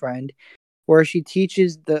boyfriend, where she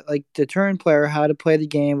teaches the turn player how to play the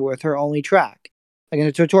game with her only track. Like in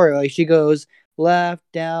the tutorial, like she goes left,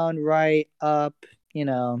 down, right, up, you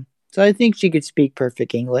know. So I think she could speak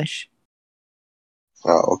perfect English.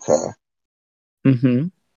 Oh, okay. Mm-hmm.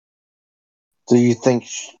 Do you think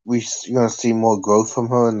we're going to see more growth from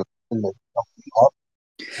her in the up?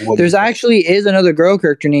 What do you There's think? actually is another girl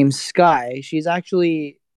character named Sky. She's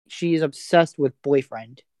obsessed with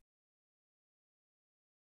boyfriend.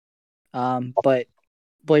 But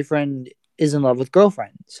boyfriend is in love with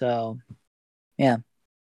girlfriend. So yeah,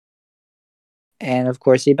 and of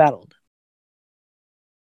course they battled.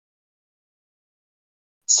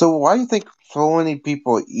 So why do you think so many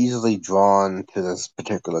people are easily drawn to this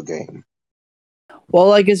particular game? Well,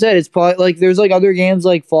 like I said, it's probably like there's like other games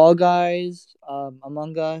like Fall Guys,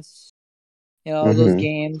 Among Us, you know, those Hmm.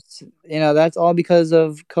 games. You know, that's all because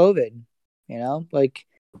of COVID. You know, like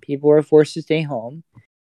people were forced to stay home,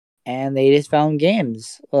 and they just found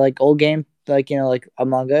games like old game, like you know, like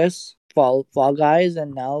Among Us, Fall Guys,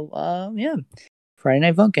 and now, yeah, Friday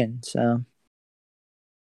Night Funkin'. So,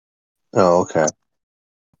 Oh, okay.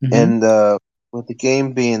 mm-hmm. And with the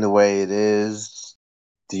game being the way it is,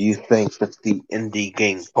 do you think that the indie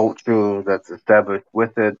game culture that's established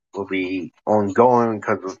with it will be ongoing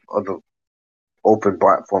because of other open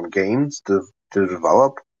platform games to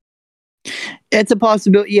develop? It's a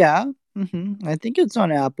possibility. Yeah, I think it's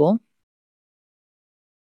on Apple.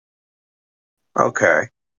 Okay.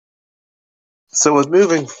 So with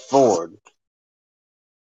moving forward,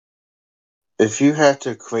 if you had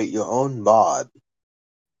to create your own mod,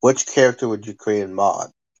 which character would you create in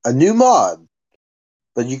mod? A new mod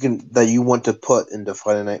that you want to put into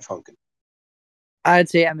Friday Night Funkin'. I'd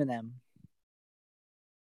say Eminem.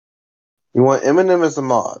 You want Eminem as a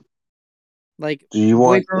mod. Like Do you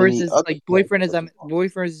want boyfriend any versus other like boyfriend is characters involved?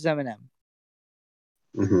 boyfriend versus Eminem.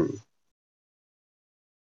 Hmm.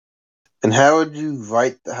 And how would you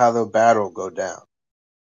write how the battle go down?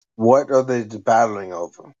 What are they battling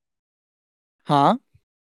over? Huh?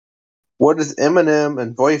 What is Eminem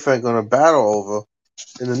and Boyfriend going to battle over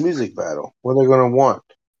in the music battle? What are they going to want?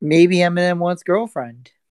 Maybe Eminem wants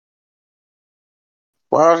girlfriend.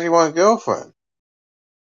 Why does he want a girlfriend?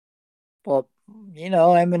 Well,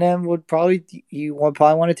 Eminem would probably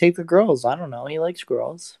want to take the girls. I don't know. He likes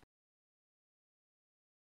girls.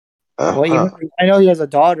 Uh Well, huh. I know he has a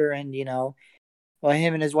daughter, and well,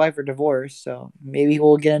 him and his wife are divorced, so maybe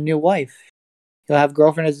he'll get a new wife. He'll have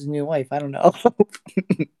girlfriend as his new wife. I don't know.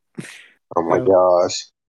 Oh my So, gosh.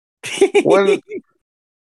 When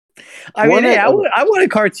I mean, when hey, it I want a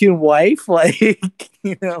cartoon wife, like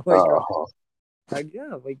uh,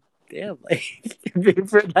 yeah, like damn, like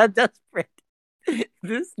if we're that desperate,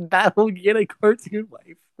 this battle get a cartoon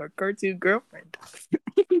wife or cartoon girlfriend.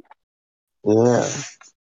 yeah,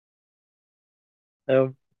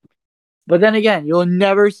 So, but then again, you'll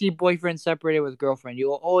never see boyfriend separated with girlfriend. You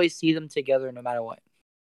will always see them together, no matter what.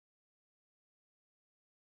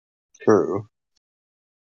 true.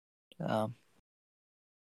 Um,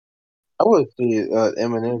 I would see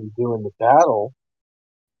Eminem doing the battle,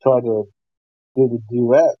 try to do the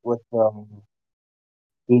duet with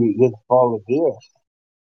his father Dearest.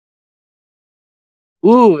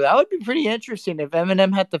 Ooh, that would be pretty interesting if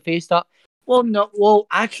Eminem had to face off. Well, no, well,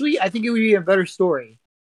 actually, I think it would be a better story.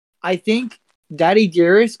 I think Daddy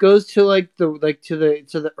Dearest goes to to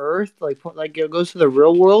the Earth, like it goes to the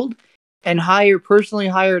real world, and personally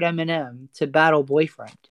hired Eminem to battle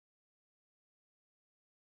Boyfriend.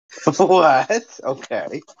 What?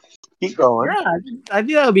 Okay, keep Yeah, going. I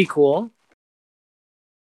think that would be cool.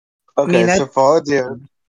 I mean, Okay, that's so father Dearest hmm?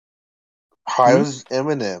 hires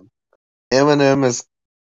Eminem. Eminem is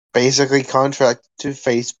basically contracted to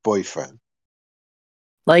face Boyfriend.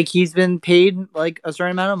 Like he's been paid like a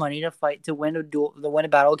certain amount of money to fight to win a duel, to win a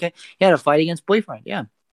battle. Okay, yeah, to fight against Boyfriend. Yeah,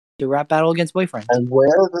 to rap battle against Boyfriend. And where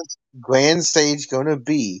is this grand stage going to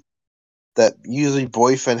be that usually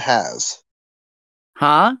Boyfriend has?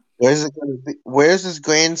 Huh? Where's it going to be? Where's this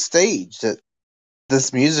grand stage that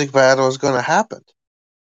this music battle is going to happen?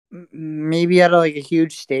 Maybe at like a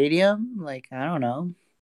huge stadium. Like I don't know.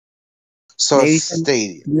 So, Maybe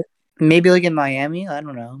stadium. maybe like in Miami. I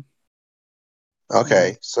don't know.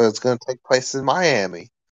 Okay, so it's going to take place in Miami,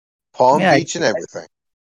 Palm Yeah, Beach, and everything.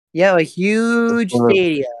 yeah, a It's huge gonna,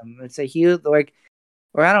 stadium. It's a huge like,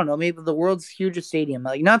 or I don't know, maybe the world's hugest stadium.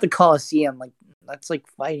 Like not the Coliseum. Like that's like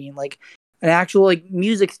fighting. Like an actual like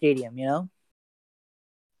music stadium.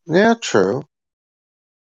 yeah, true.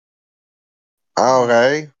 Yeah.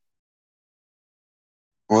 Okay.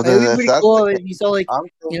 Well, It would be then, if pretty that's the cool if you case, saw like I'm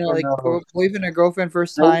thinking like of boyfriend or girlfriend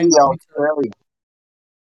first Cindy time going to like. Australia.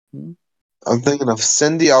 Hmm? I'm thinking of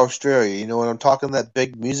Cindy Australia. You know what I'm talking? That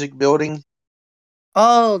big music building.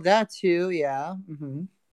 Oh, that too. Yeah. Mm-hmm.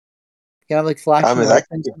 You have like I flashing mean, lights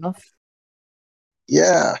and stuff.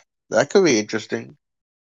 yeah, that could be interesting.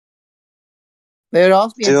 But it'd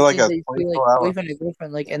also be Do like interesting a to see like 24-hour. boyfriend and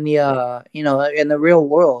girlfriend like in the in the real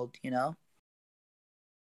world.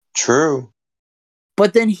 True.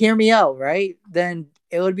 But then hear me out, right? Then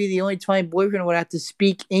it would be the only time boyfriend would have to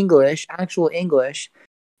speak English, actual English,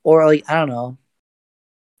 or like I don't know,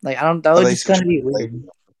 like I don't. That At would least just for kind of be translation. weird.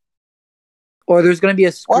 Or there's gonna be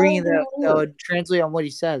a Why screen would be that weird? would translate on what he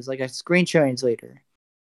says, like a screen translator.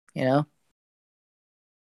 You know?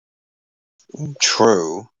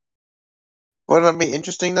 True. Wouldn't that be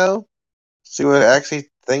interesting though? See what it actually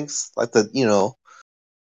thinks, like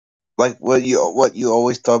like what you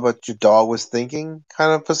always thought about your dog was thinking,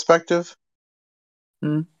 kind of perspective.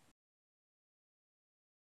 Hmm.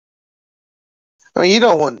 I mean, you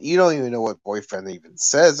don't even know what boyfriend even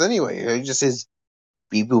says anyway. He just says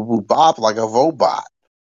beep boop boop bop like a robot.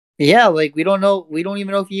 Yeah, like we don't know. We don't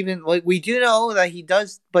even know if he even like we do know that he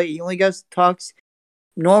does, but he only does talks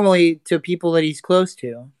normally to people that he's close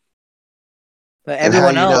to. But And how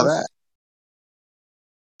everyone you know that? else,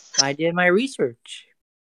 I did my research.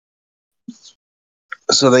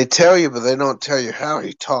 So they tell you, but they don't tell you how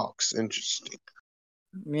he talks. Interesting.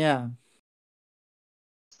 Yeah.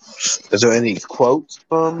 Is there any quotes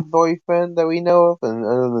from boyfriend that we know of, and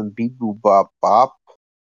other than beep boop bop bop?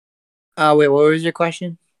 Wait, what was your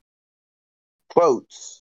question?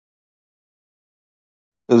 Quotes.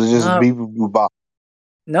 Is it just Uh, beep boop boop bop?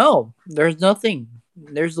 no, there's nothing.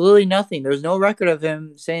 There's literally nothing. There's no record of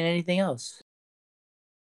him saying anything else.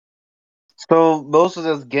 So most of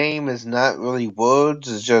this game is not really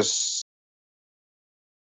words. It's just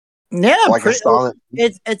Yeah, Like a silent.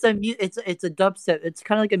 it's a dubstep. It's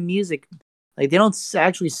kind of like a music. Like they don't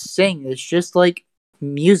actually sing. It's just like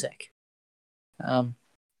music. Um,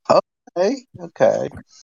 Okay, okay.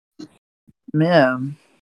 yeah,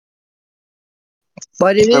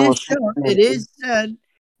 but it I is was shown. It thinking, is said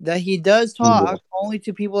that he does yeah, talk only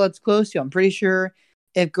to people that's close to him. I'm pretty sure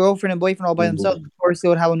if girlfriend and boyfriend all by yeah, themselves, of course they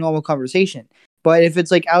would have a normal conversation. But if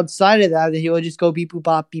it's like outside of that, then he would just go beep boop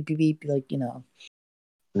bop beep beep beep like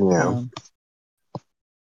yeah. Um,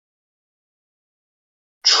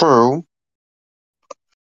 True.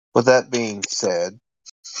 With that being said,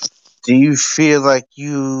 do you feel like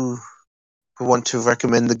you want to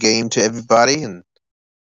recommend the game to everybody and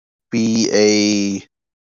be a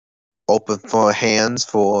open for hands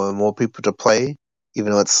for more people to play,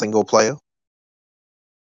 even though it's single player?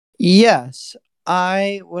 yes,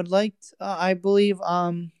 I would like. I believe.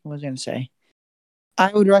 What was I gonna say?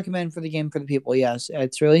 I would recommend for the game for the people. Yes,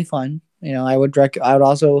 it's really fun. I would I would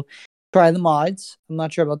also try the mods. I'm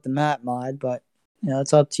not sure about the map mod, but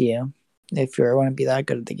it's up to you if you want to be that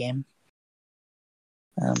good at the game.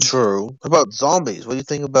 True. How about zombies? What do you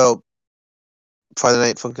think about Friday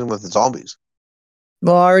Night Funkin' with zombies?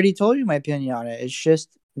 Well, I already told you my opinion on it. It's just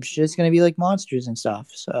gonna be like monsters and stuff.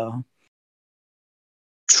 So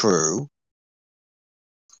True.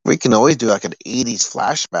 We can always do like an '80s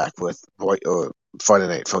flashback with Friday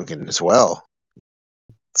Night Funkin' as well.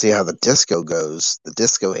 See how the disco goes, the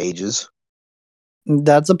disco ages.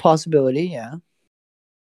 that's a possibility. Yeah.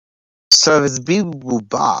 So if it's beep boop boop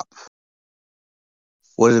bop,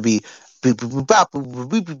 would it be beep boop boop bop boop boop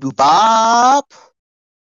boop boop boop bop,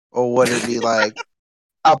 or would it be like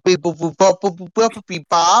beep boop boop bop boop boop bop beep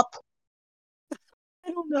bop?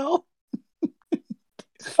 I don't know.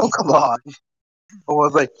 Oh come on! Or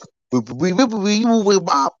was it like boop boop boop boop boop boop boop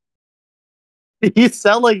bop? You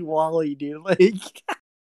sound like Wally, dude. What do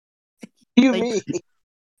you Like mean,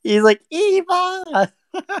 he's like Eva.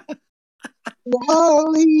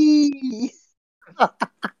 Wally?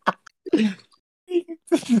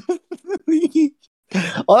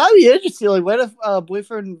 Oh, that'd be interesting. Like, what if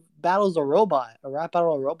boyfriend battles a robot, a rap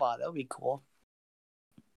battle a robot? That would be cool.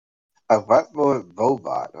 A wet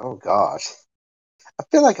robot. Oh gosh. I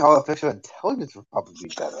feel like artificial intelligence would probably be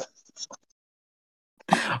better.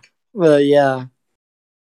 Well, yeah.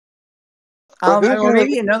 But who's Or gonna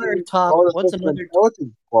maybe be another the top. What's artificial another?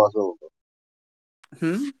 intelligence crossover?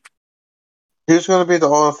 Hmm. Who's gonna be the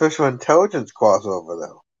artificial intelligence crossover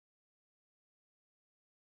though?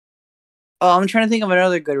 Oh, I'm trying to think of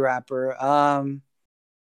another good rapper.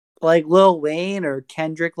 Like Lil Wayne or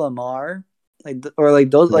Kendrick Lamar, or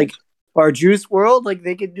like those, Yeah. like or Juice World. Like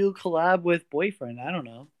they could do a collab with Boyfriend. I don't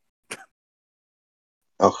know.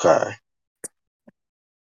 Okay.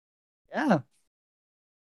 Yeah.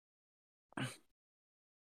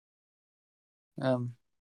 Um.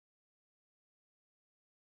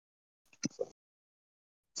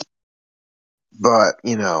 But,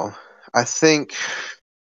 I think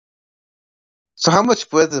so how much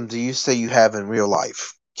rhythm do you say you have in real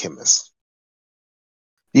life, Chemist?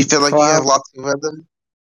 Do you feel like you have Prob- lots of rhythm?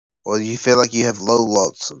 Or do you feel like you have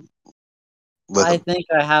lots of I rhythm? think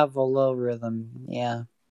I have a low rhythm. Yeah.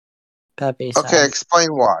 Pepe Okay, side.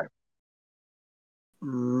 explain why.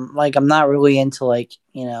 Like I'm not really into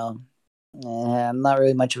I'm not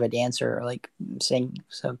really much of a dancer or like sing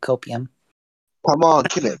so copium. Come on,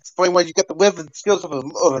 Chemist. Explain why you got the rhythm skills of a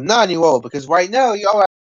 9-year-old, because right now all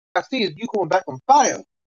I see is you going back on fire.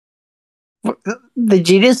 Did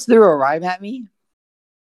you just throw a rhyme at me?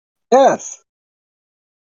 Yes.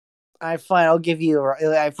 I fine. I'll give you.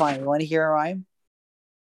 I fine. You want to hear a rhyme?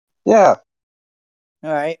 Yeah.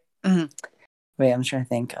 All right. Wait, I'm trying to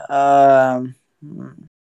think. Fuck.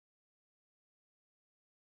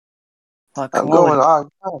 I'm What would? going on.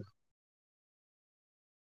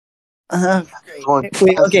 Great. Going Wait.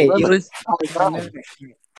 past the Okay. It limit. was.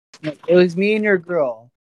 It was me and your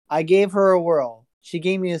girl. I gave her a whirl. She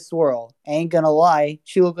gave me a swirl. Ain't gonna lie.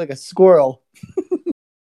 She looked like a squirrel.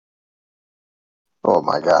 Oh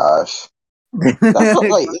my gosh. That's what,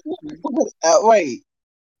 wait, wait.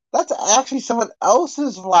 That's actually someone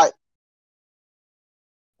else's like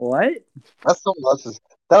What? that's someone else's.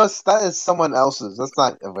 That is someone else's. That's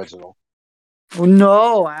not original.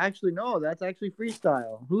 No, actually, no. That's actually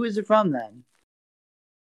freestyle. Who is it from then?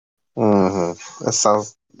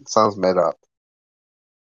 That sounds made up.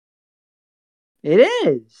 It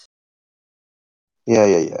is. Yeah,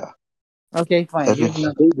 yeah, yeah. Okay, fine. If Here's it's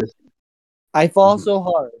another. this, I fall mhm. so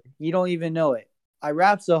hard, you don't even know it. I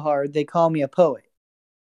rap so hard, they call me a poet.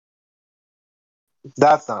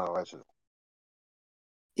 That's not original.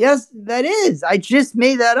 Yes, that is. I just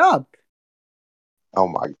made that up. Oh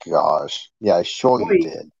my gosh. Yeah, sure you Wait,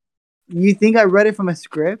 did. you think I read it from a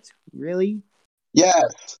script? Really?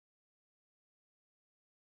 Yes.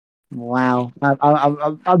 Wow.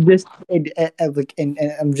 I'm just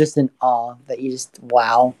I'm just in awe that you just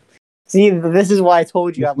wow. See, this is why I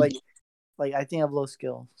told you I'm like I think I have low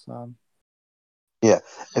skill. So Yeah.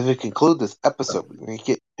 If we conclude this episode,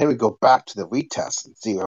 we go back to the retest and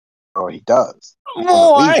see how he does on the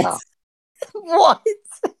what? rebound. What?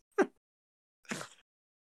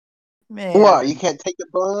 What? You Man. can't take the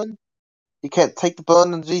burn? You can't take the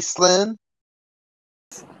burn in G Slim?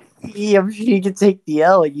 Yeah, I'm sure you can take the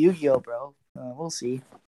L at Yu-Gi-Oh, bro. We'll see.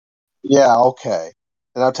 Yeah, okay.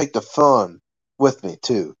 And I'll take the fun with me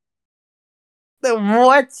too. The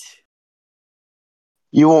what?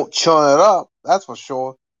 You won't churn it up, that's for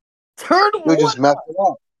sure. Turn You'll what? just mess it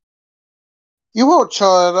up. You won't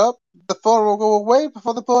churn it up. The fun will go away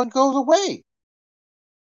before the fun goes away.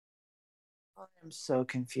 I'm so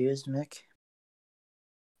confused, Mick.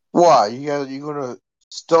 Why? You gonna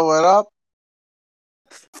stir it up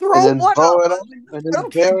and Throw then what bow up? it up and then I'm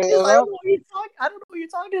bury confused. it up? I don't know what you're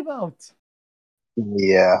talking about.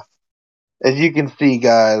 Yeah. As you can see,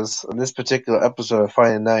 guys, on this particular episode of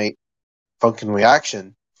Friday Night Funkin'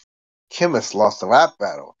 Reaction, Chemist lost the rap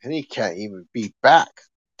battle, and he can't even be back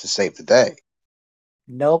to save the day.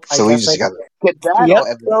 Nope. I So we guess just I. gotta get battle, Yep.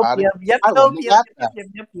 everybody. Yep. I won the Copium. rap battle.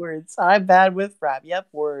 Yep. Words. I'm bad with rap. Yep.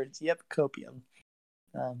 Words. Yep. Copium.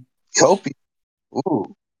 Um. Kopi.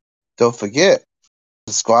 Ooh. Don't forget,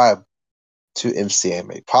 subscribe to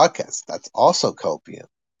MCMA Podcast. That's also copium.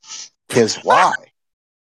 Here's why.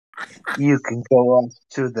 You can go on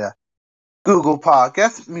to the Google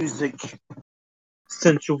Podcast, Music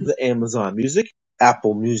Central, the Amazon Music,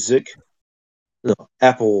 Apple Music, no,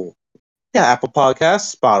 Apple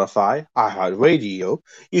Podcasts, Spotify, iHeartRadio.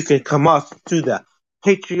 You can come up to the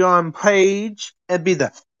Patreon page and be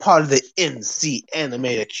the part of the NC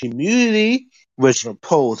animated community, original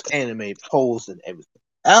polls, anime polls, and everything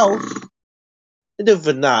else. And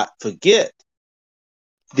do not forget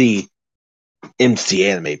the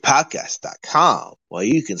MCAnimePodcast.com, where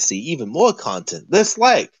you can see even more content, this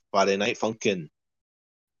like Friday Night Funkin'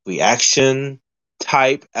 reaction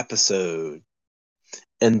type episode.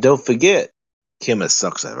 And don't forget, Kimmy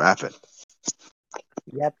sucks at rapping.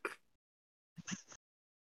 Yep.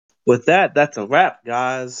 With that, that's a wrap,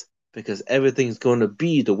 guys, because everything's going to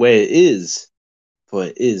be the way it is, for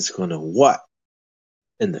it is going to what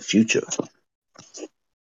in the future.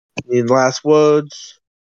 Any last words,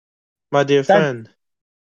 my dear That friend?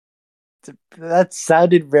 that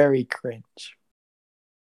sounded very cringe.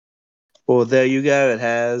 Well, there you go. It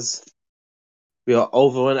has. We are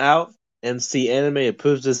over and out. MC Anime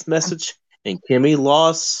approves this message, and Kimmy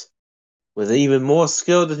lost with even more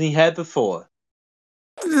skill than he had before.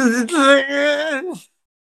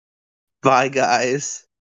 Bye, guys.